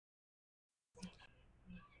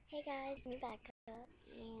Hey guys, me back up,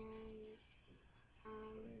 and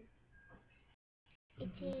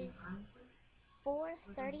it is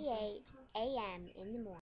 4:38 a.m. in the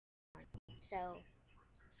morning. So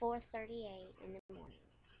 4:38 in the morning,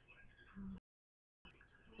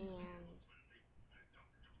 and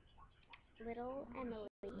little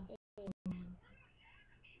Emily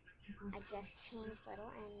I just changed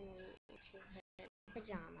little Emily into her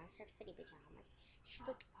pajamas, her footy pajamas.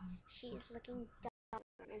 She is looking dumb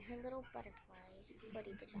in her little butterfly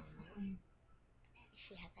footy pajamas.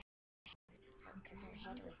 She has a because her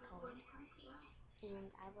head was cold. And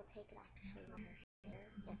I will take it off to show you her hair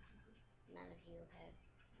if none of you have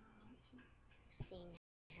seen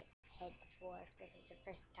her head before. If this is your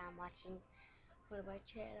first time watching one of my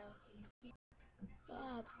channel.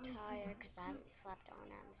 Oh, I'm tired because I haven't slept on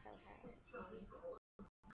her. I'm so tired.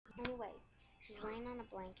 Anyway, she's laying on a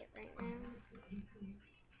blanket right now.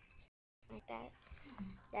 Like that.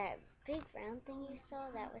 That big round thing you saw,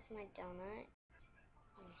 that was my donut.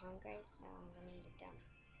 I'm hungry, so I'm gonna eat a donut.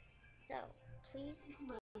 So, please excuse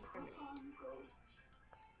me for a minute.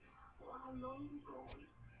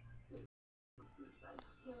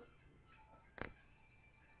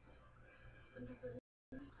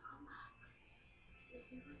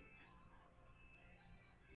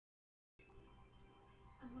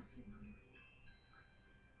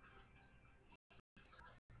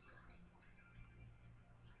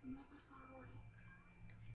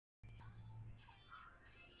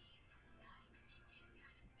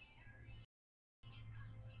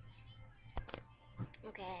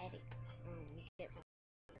 Okay, get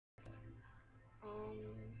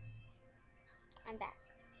I'm back.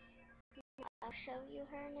 I'll show you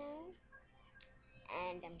her now,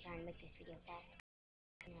 and I'm trying to make this video fast,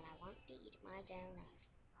 and I want to eat my donut.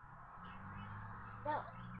 So,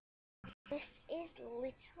 this is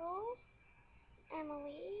little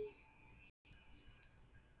Emily.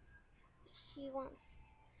 She wants,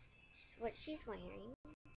 what she's wearing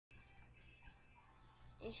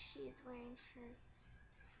is she's wearing her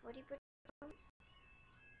footy pajamas.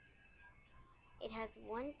 It has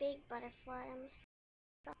one big butterfly on the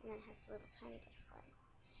top, and then it has a little tiny butterfly.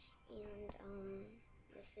 And,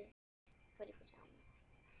 this is footy pajamas.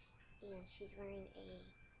 And she's wearing a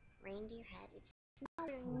reindeer hat. It's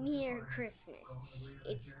nowhere near Christmas.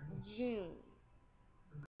 It's June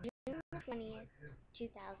 20th,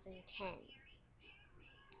 2010.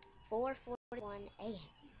 4:41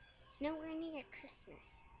 a.m. Nowhere near Christmas.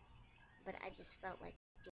 But I just felt like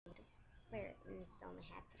doing it. Wear it, and it's the only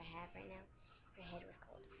hat that I have right now. Her head was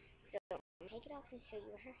cold. So I'll take it off and show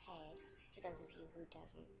you her head, for those of you who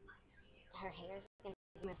doesn't. Her hair's gonna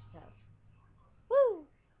be messed up. Woo!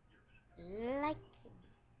 Like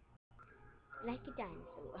a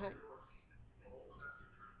dinosaur, huh?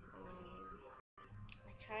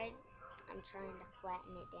 I'm trying to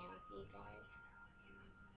flatten it down for you guys.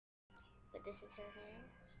 But this is her hair.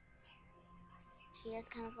 She has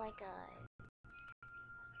kind of like a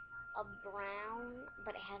brown,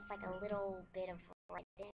 but it has like a little bit of red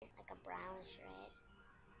in it, like a brownish red.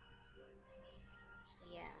 So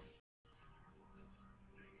yeah.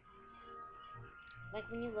 Like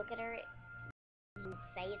when you look at her, you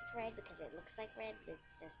say it's red because it looks like red, but it's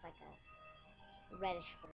just like a reddish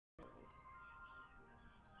brown.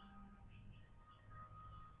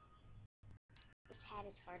 This hat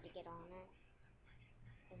is hard to get on her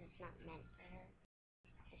because it's not meant for her.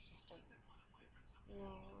 It's just a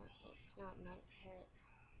no, it's not meant for her.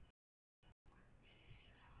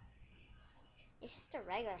 It's just a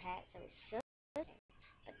regular hat, so it should.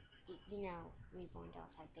 But you know, Reborn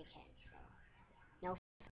dolls have big heads, so no.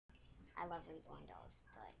 I love Reborn dolls,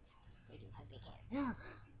 but they do have big heads.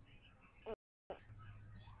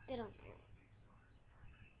 Get on there.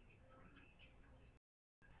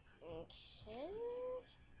 Okay.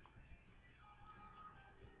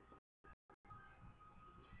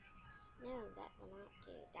 No, that will not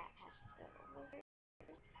do. That has to go over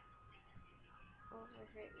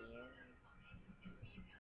her ear,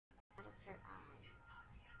 out of her eye.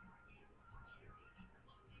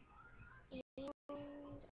 And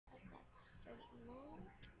straighten that.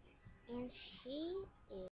 And she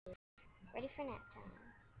is ready for nap time.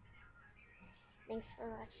 Thanks for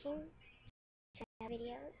watching my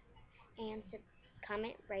videos. And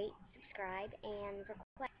comment, rate, subscribe, and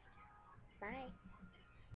request. Bye.